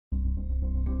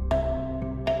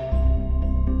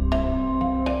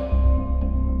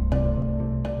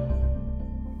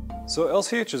So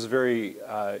LCH is very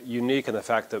unique in the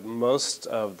fact that most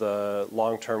of the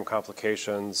long-term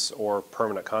complications or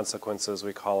permanent consequences,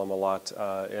 we call them a lot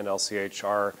in LCH,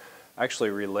 are actually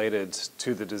related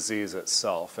to the disease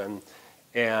itself.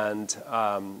 And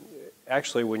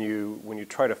actually, when you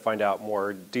try to find out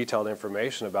more detailed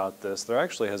information about this, there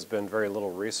actually has been very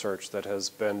little research that has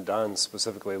been done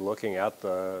specifically looking at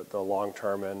the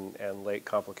long-term and late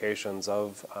complications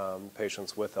of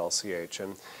patients with LCH.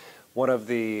 And one of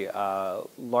the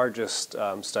largest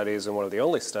studies, and one of the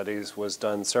only studies, was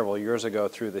done several years ago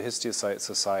through the Histiocytosis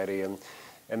Society, and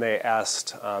they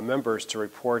asked members to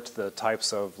report the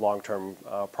types of long-term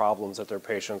problems that their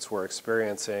patients were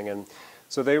experiencing. And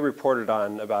so they reported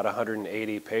on about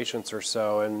 180 patients or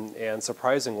so, and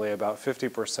surprisingly, about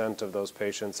 50% of those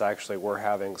patients actually were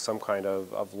having some kind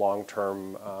of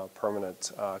long-term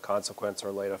permanent consequence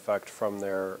or late effect from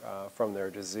their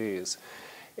disease.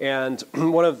 And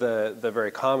one of the very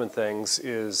common things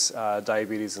is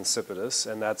diabetes insipidus,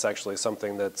 and that's actually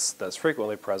something that's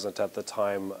frequently present at the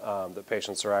time that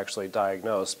patients are actually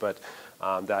diagnosed, but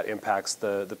that impacts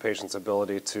the patient's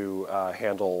ability to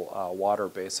handle water,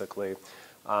 basically.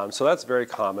 So that's very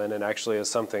common, and actually is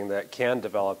something that can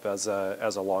develop as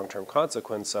a long-term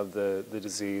consequence of the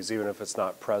disease, even if it's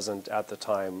not present at the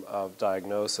time of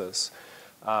diagnosis.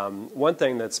 One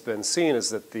thing that's been seen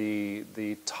is that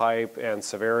the type and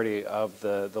severity of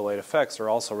the late effects are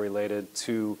also related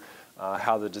to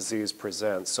how the disease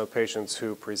presents. So patients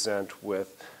who present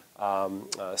with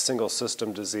single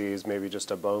system disease, maybe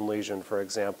just a bone lesion, for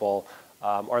example,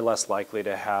 are less likely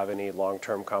to have any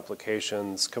long-term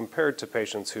complications compared to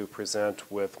patients who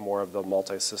present with more of the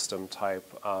multi-system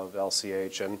type of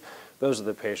LCH. And those are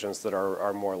the patients that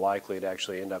are more likely to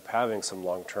actually end up having some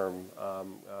long-term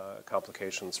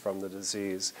complications from the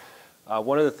disease.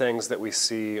 One of the things that we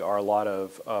see are a lot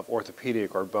of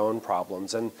orthopedic or bone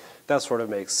problems, and that sort of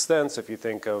makes sense if you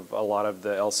think of a lot of the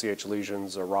LCH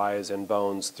lesions arise in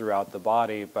bones throughout the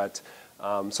body, but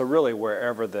so really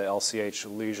wherever the LCH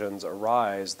lesions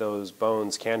arise, those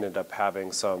bones can end up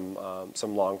having some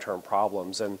long-term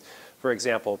problems. And for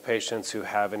example, patients who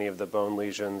have any of the bone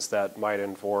lesions that might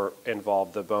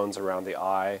involve the bones around the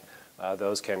eye,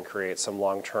 those can create some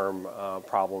long-term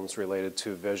problems related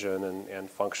to vision and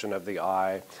function of the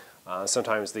eye.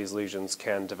 Sometimes these lesions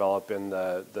can develop in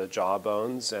the jaw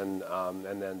bones, and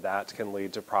then that can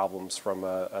lead to problems from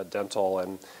a dental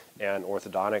and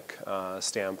orthodontic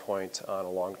standpoint on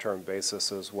a long-term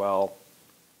basis as well.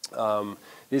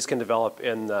 These can develop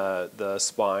in the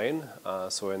spine,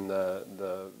 so in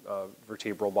the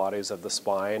vertebral bodies of the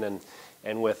spine,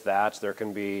 and with that there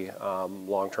can be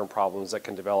long-term problems that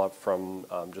can develop from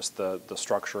just the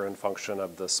structure and function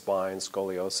of the spine,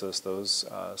 scoliosis, those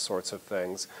sorts of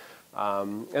things.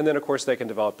 And then of course they can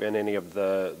develop in any of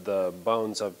the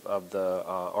bones of the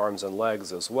arms and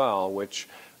legs as well, which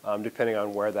depending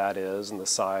on where that is and the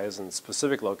size and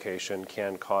specific location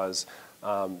can cause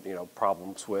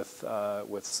problems with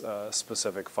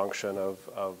specific function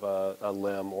of a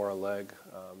limb or a leg.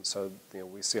 So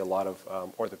we see a lot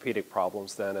of orthopedic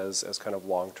problems then as kind of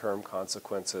long-term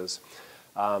consequences.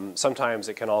 Sometimes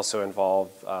it can also involve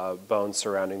bones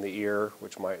surrounding the ear,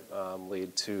 which might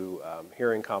lead to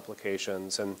hearing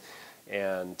complications, and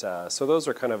so those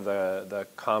are kind of the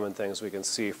common things we can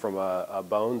see from a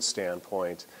bone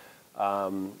standpoint.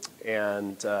 Then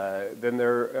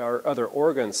there are other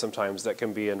organs sometimes that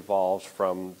can be involved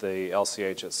from the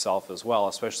LCH itself as well,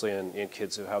 especially in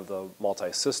kids who have the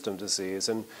multi-system disease.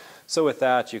 And so with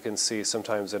that, you can see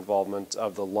sometimes involvement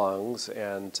of the lungs,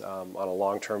 and on a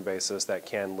long-term basis that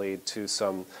can lead to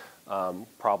some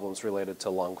problems related to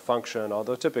lung function,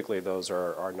 although typically those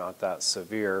are not that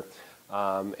severe.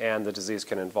 And the disease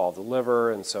can involve the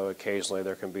liver, and so occasionally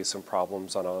there can be some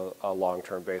problems on a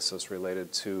long-term basis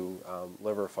related to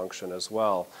liver function as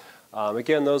well.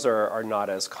 Again, those are not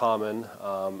as common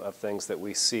of things that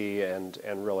we see, and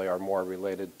really are more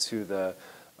related to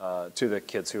the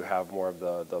kids who have more of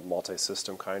the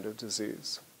multi-system kind of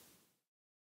disease.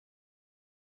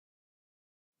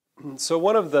 So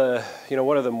one of the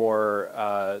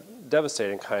more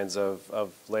devastating kinds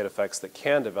of late effects that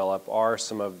can develop are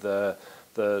some of the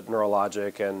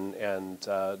neurologic and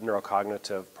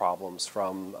neurocognitive problems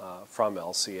from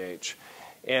LCH.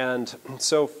 And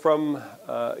so from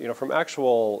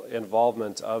actual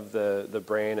involvement of the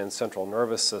brain and central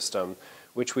nervous system,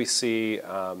 which we see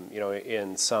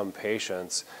in some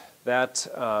patients, that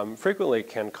frequently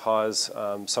can cause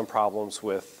some problems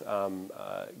with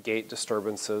gait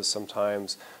disturbances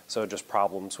sometimes, so just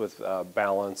problems with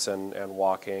balance and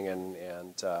walking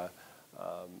and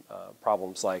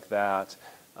problems like that.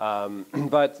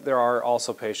 But there are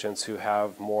also patients who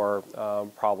have more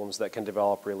problems that can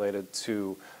develop related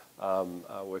to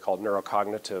what we call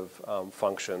neurocognitive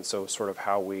function. So sort of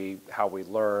how we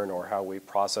learn or how we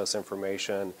process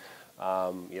information.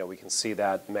 We can see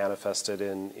that manifested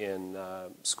in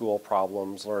school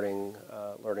problems, learning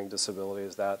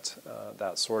disabilities,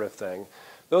 that sort of thing.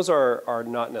 Those are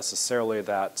not necessarily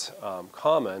that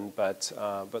common, but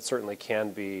certainly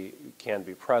can be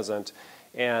present,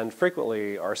 and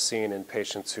frequently are seen in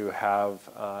patients who have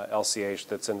LCH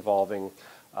that's involving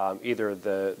either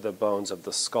the bones of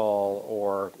the skull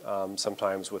or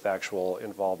sometimes with actual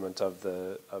involvement of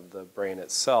the brain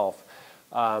itself.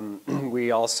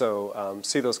 We also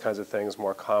see those kinds of things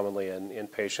more commonly in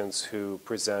patients who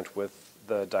present with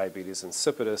the diabetes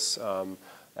insipidus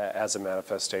as a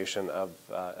manifestation of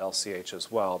LCH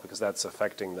as well, because that's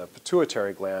affecting the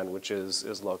pituitary gland, which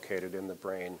is located in the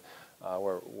brain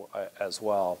as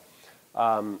well.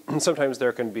 Sometimes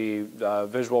there can be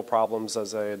visual problems,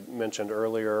 as I had mentioned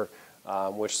earlier,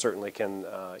 which certainly can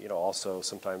also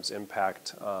sometimes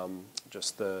impact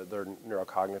just their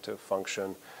neurocognitive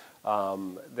function.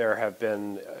 There have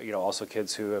been also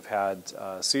kids who have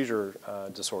had seizure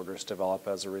disorders develop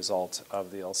as a result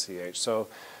of the LCH. So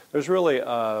there's really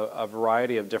a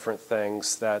variety of different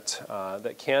things that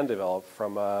can develop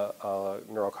from a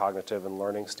neurocognitive and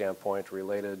learning standpoint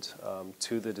related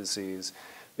to the disease.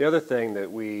 The other thing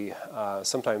that we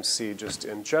sometimes see just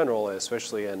in general,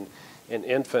 especially in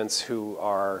infants who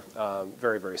are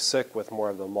very, very sick with more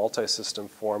of the multi-system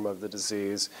form of the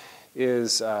disease,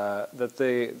 is that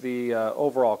the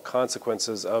overall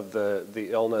consequences of the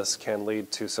illness can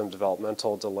lead to some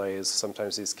developmental delays.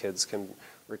 Sometimes these kids can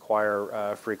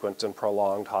require frequent and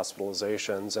prolonged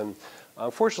hospitalizations. And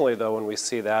unfortunately, though, when we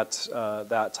see that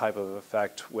type of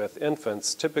effect with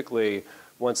infants, typically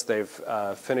once they've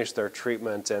finished their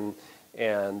treatment and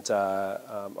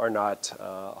are not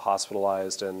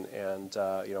hospitalized and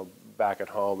back at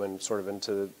home and sort of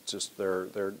into just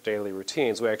their daily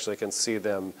routines, we actually can see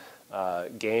them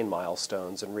gain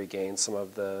milestones and regain some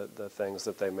of the things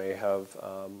that they may have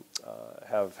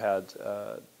had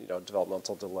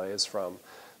developmental delays from.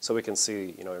 So we can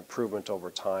see improvement over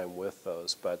time with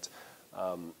those. But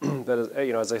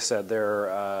as I said,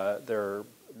 they're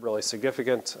really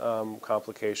significant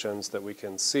complications that we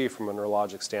can see from a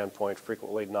neurologic standpoint.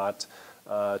 Frequently not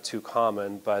too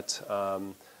common, but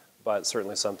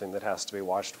certainly something that has to be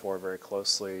watched for very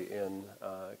closely in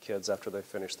kids after they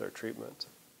finish their treatment.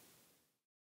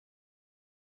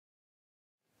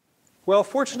 Well,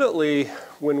 fortunately,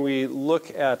 when we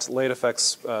look at late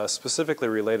effects specifically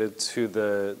related to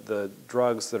the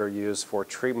drugs that are used for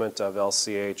treatment of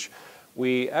LCH,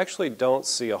 we actually don't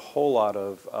see a whole lot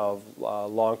of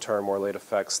long-term or late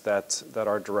effects that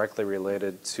are directly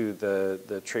related to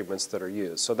the treatments that are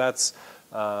used. So that's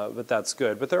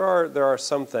good. But there are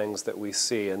some things that we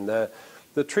see, and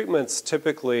the treatments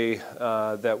typically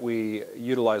that we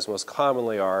utilize most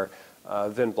commonly are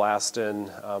vinblastine,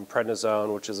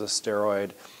 prednisone, which is a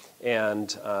steroid, and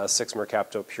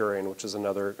 6-mercaptopurine, which is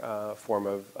another form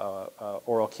of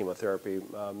oral chemotherapy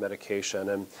medication.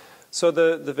 And so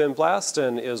the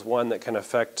vinblastine is one that can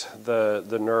affect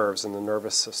the nerves and the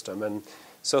nervous system. And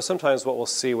so sometimes what we'll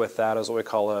see with that is what we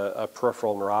call a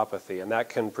peripheral neuropathy, and that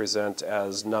can present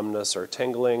as numbness or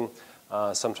tingling,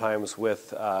 sometimes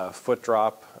with foot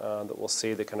drop that we'll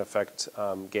see that can affect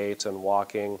gait and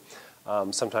walking.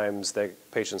 Sometimes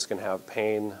patients can have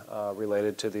pain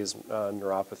related to these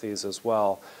neuropathies as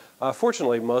well.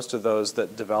 Fortunately, most of those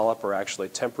that develop are actually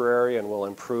temporary and will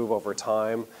improve over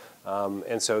time.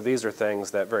 And so these are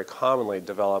things that very commonly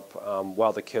develop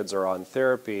while the kids are on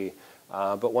therapy.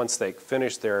 But once they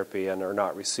finish therapy and are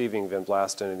not receiving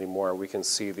vinblastine anymore, we can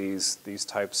see these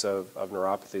types of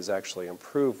neuropathies actually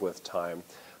improve with time.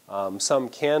 Some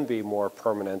can be more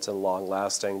permanent and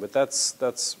long-lasting, but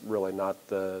that's really not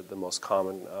the most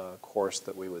common course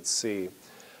that we would see.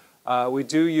 We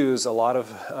do use a lot of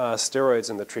steroids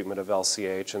in the treatment of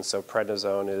LCH, and so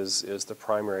prednisone is the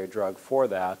primary drug for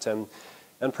that. And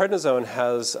prednisone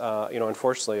has,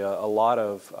 unfortunately, a lot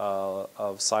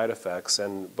of side effects,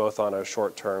 and both on a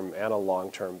short-term and a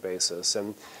long-term basis.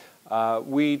 And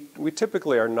we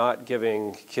typically are not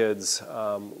giving kids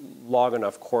long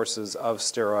enough courses of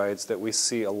steroids that we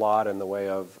see a lot in the way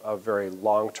of very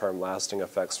long-term lasting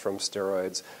effects from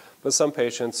steroids. But some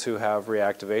patients who have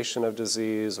reactivation of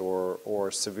disease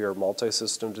or severe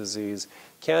multi-system disease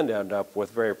can end up with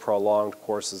very prolonged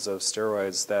courses of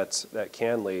steroids that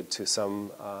can lead to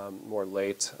some more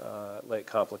late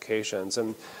complications.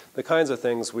 And the kinds of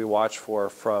things we watch for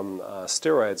from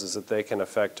steroids is that they can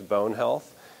affect bone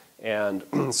health. And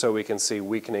so we can see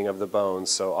weakening of the bones,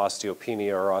 so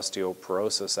osteopenia or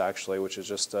osteoporosis actually, which is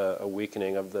just a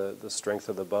weakening of the strength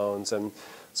of the bones. And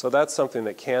so that's something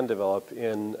that can develop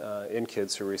in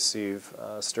kids who receive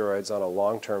steroids on a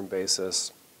long-term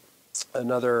basis.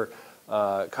 Another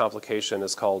complication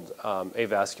is called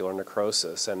avascular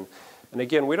necrosis. And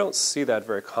again, we don't see that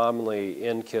very commonly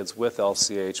in kids with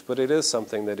LCH, but it is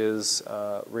something that is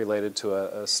related to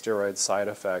a steroid side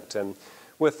effect. And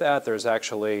with that, there's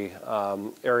actually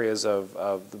areas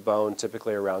of the bone,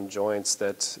 typically around joints,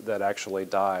 that actually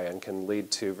die and can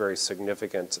lead to very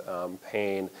significant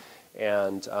pain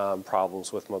and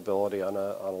problems with mobility on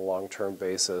a long-term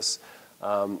basis.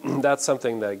 That's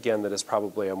something that, again, that is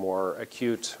probably a more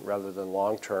acute rather than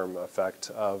long-term effect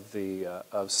of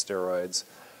steroids.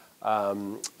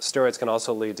 Steroids can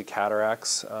also lead to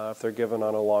cataracts if they're given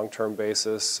on a long-term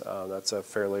basis. That's a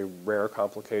fairly rare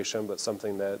complication, but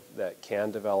something that can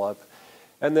develop.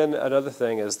 And then another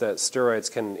thing is that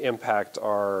steroids can impact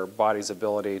our body's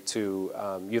ability to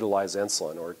utilize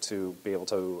insulin, or to be able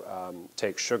to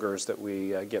take sugars that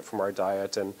we get from our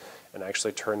diet and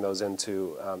actually turn those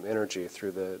into energy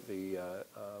through the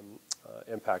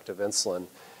impact of insulin.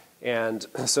 And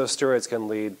so steroids can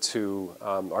lead to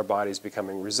our bodies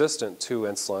becoming resistant to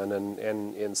insulin,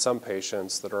 and in some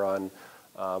patients that are on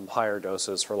higher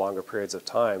doses for longer periods of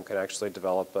time can actually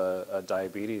develop a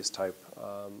diabetes type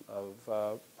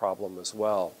of problem as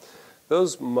well.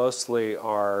 Those mostly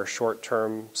are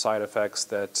short-term side effects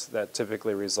that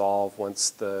typically resolve once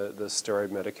the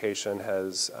steroid medication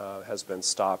has been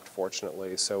stopped,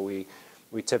 fortunately. So we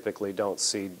typically don't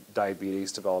see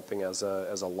diabetes developing as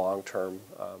a long-term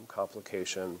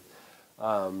complication.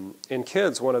 In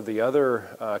kids, one of the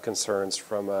other concerns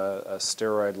from a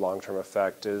steroid long-term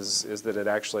effect is that it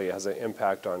actually has an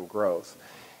impact on growth.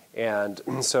 And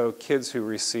so kids who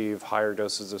receive higher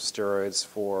doses of steroids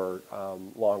for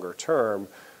longer term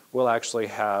will actually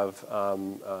have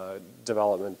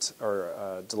development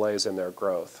or delays in their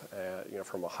growth,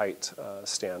 from a height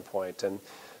standpoint. And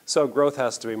so growth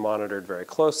has to be monitored very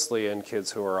closely in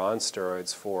kids who are on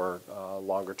steroids for a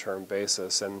longer-term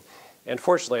basis. And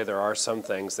fortunately, there are some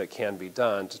things that can be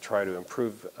done to try to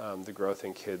improve the growth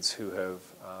in kids who have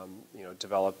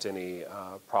developed any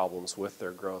problems with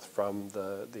their growth from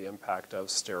the impact of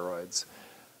steroids.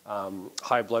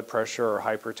 High blood pressure or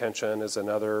hypertension is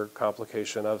another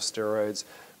complication of steroids.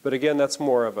 But again, that's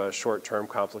more of a short-term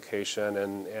complication,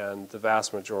 and the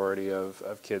vast majority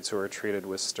of kids who are treated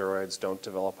with steroids don't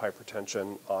develop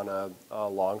hypertension on a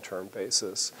long-term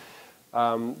basis.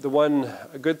 The one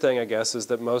good thing, I guess, is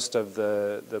that most of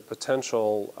the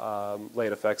potential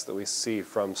late effects that we see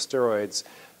from steroids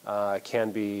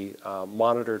can be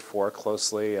monitored for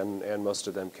closely, and most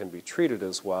of them can be treated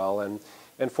as well.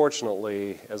 And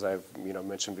fortunately, as I've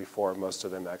mentioned before, most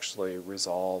of them actually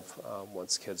resolve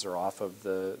once kids are off of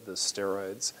the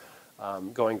steroids.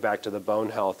 Going back to the bone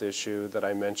health issue that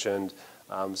I mentioned,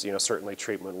 certainly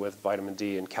treatment with vitamin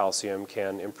D and calcium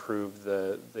can improve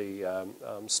the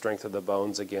strength of the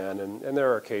bones again. And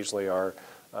there occasionally are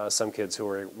some kids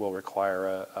who will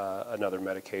require another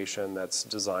medication that's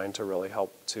designed to really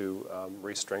help to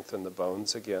re-strengthen the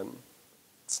bones again.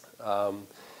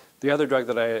 The other drug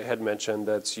that I had mentioned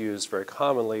that's used very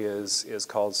commonly is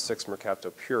called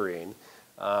 6-mercaptopurine.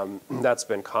 That's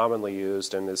been commonly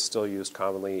used and is still used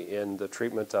commonly in the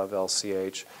treatment of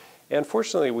LCH. And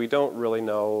fortunately, we don't really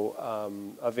know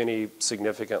of any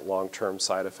significant long-term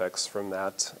side effects from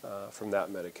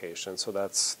that medication. So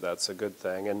that's a good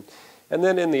thing. And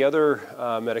then in the other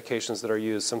medications that are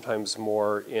used, sometimes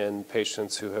more in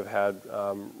patients who have had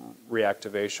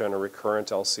reactivation or recurrent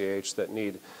LCH that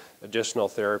need additional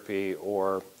therapy,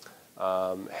 or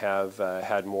have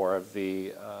had more of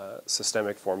the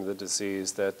systemic form of the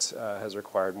disease that has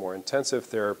required more intensive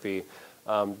therapy.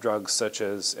 Drugs such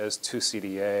as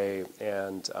 2-CDA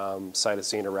and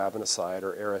cytosine arabinoside,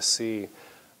 or Ara-C.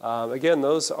 Again,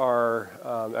 those are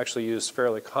actually used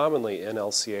fairly commonly in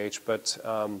LCH,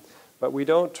 but we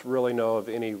don't really know of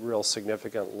any real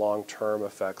significant long-term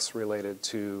effects related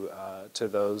to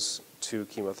those two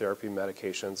chemotherapy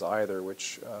medications either,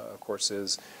 which of course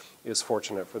is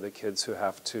fortunate for the kids who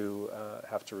have to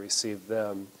receive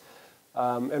them.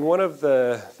 And one of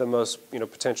the most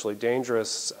potentially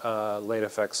dangerous late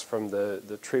effects from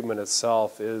the treatment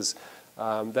itself is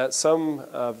that some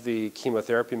of the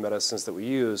chemotherapy medicines that we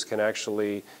use can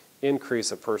actually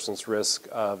increase a person's risk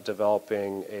of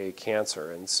developing a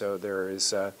cancer. And so there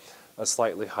is a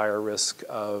slightly higher risk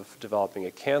of developing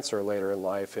a cancer later in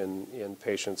life in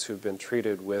patients who've been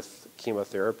treated with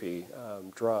chemotherapy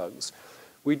drugs,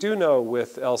 We do know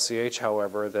with LCH,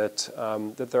 however, that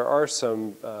that there are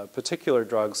some particular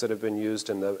drugs that have been used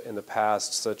in the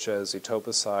past, such as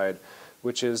etoposide,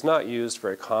 which is not used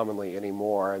very commonly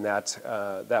anymore, and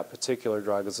that particular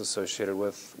drug is associated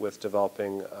with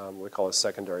developing what we call a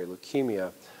secondary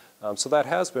leukemia. So that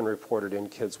has been reported in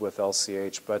kids with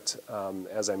LCH, but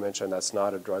as I mentioned, that's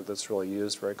not a drug that's really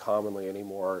used very commonly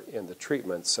anymore in the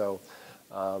treatment, so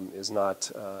is not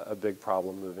a big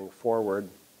problem moving forward.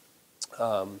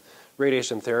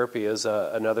 Radiation therapy is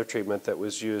another treatment that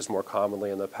was used more commonly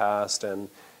in the past, and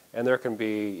there can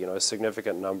be a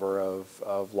significant number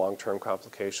of long-term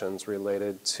complications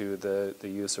related to the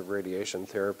use of radiation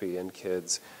therapy in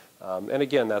kids. And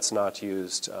again, that's not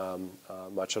used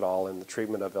much at all in the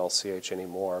treatment of LCH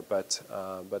anymore, but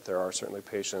there are certainly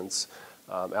patients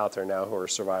out there now who are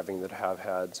surviving that have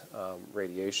had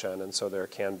radiation, and so there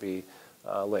can be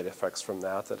late effects from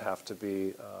that have to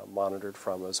be monitored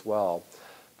from as well.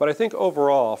 But I think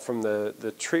overall, from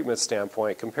the treatment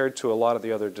standpoint, compared to a lot of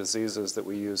the other diseases that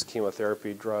we use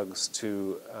chemotherapy drugs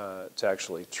to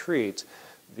actually treat,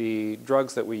 the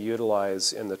drugs that we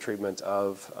utilize in the treatment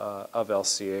of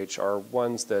LCH are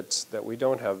ones that we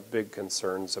don't have big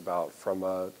concerns about from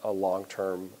a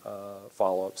long-term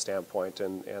follow-up standpoint,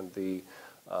 and the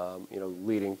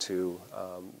leading to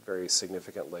very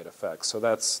significant late effects. So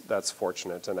that's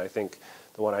fortunate, and I think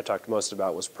the one I talked most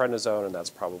about was prednisone, and that's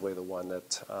probably the one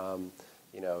that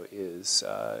is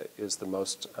the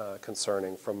most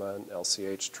concerning from an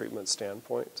LCH treatment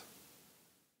standpoint.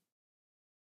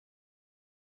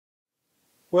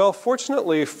 Well,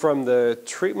 fortunately, from the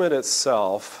treatment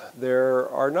itself, there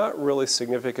are not really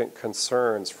significant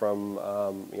concerns from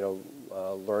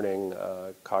learning,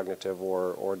 cognitive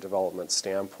or development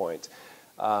standpoint.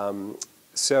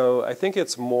 So I think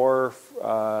it's more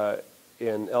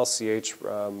in LCH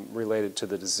related to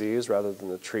the disease rather than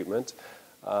the treatment.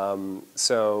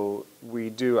 So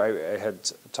I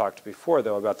had talked before,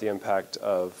 though, about the impact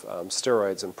of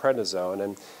steroids and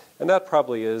prednisone, and that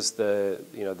probably is the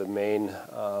main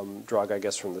drug, I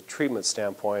guess, from the treatment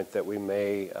standpoint, that we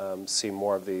may see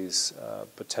more of these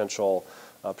potential,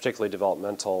 particularly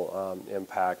developmental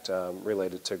impact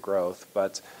related to growth.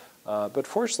 But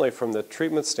fortunately, from the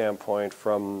treatment standpoint,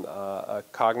 from a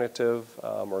cognitive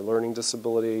or learning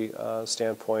disability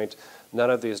standpoint, none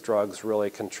of these drugs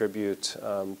really contribute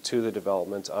to the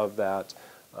development of that.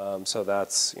 So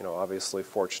that's obviously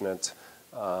fortunate.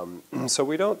 So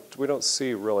we don't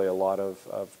see really a lot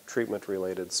of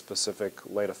treatment-related specific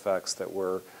late effects that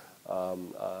were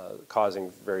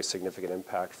causing very significant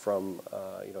impact from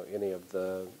any of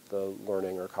the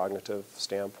learning or cognitive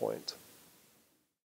standpoint.